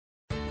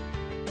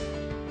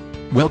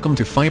Welcome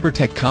to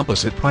Fibertech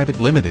Composite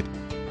Private Limited.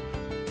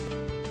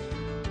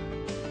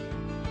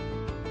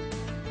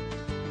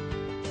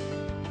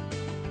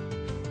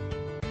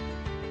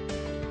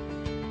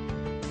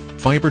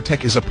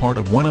 Fibertech is a part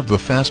of one of the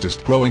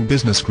fastest growing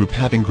business group,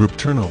 having group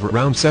turnover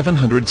around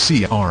 700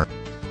 crore,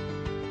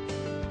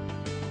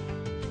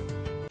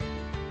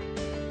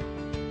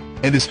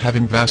 and is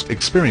having vast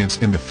experience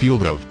in the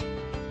field of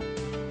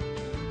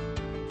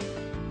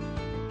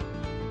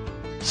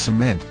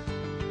cement,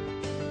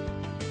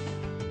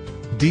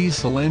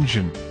 diesel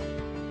engine,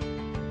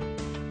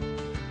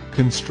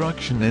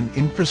 construction and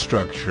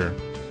infrastructure,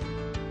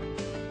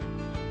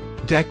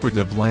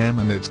 decorative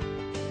laminates,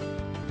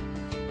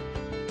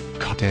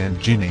 cut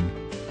engineering,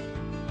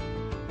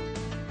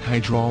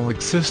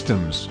 hydraulic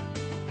systems,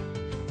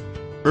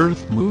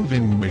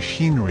 earth-moving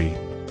machinery,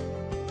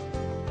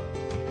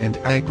 and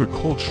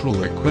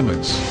agricultural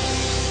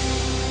equipments.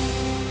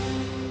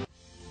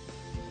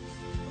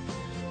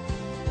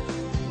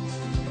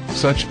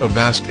 Such a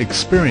vast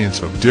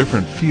experience of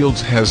different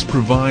fields has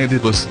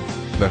provided us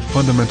that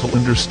fundamental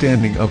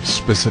understanding of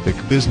specific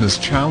business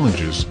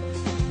challenges,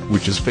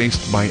 which is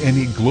faced by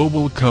any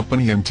global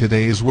company in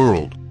today's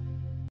world.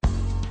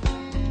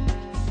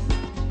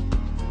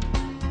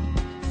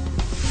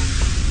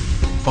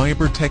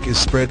 Fibertech is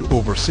spread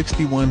over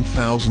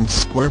 61,000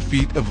 square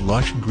feet of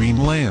lush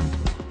green land.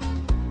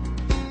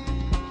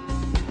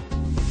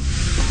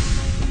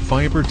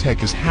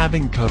 Fibertech is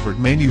having covered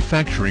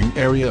manufacturing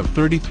area of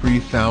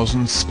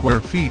 33,000 square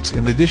feet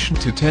in addition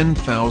to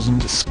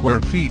 10,000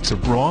 square feet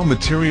of raw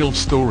material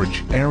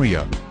storage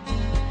area.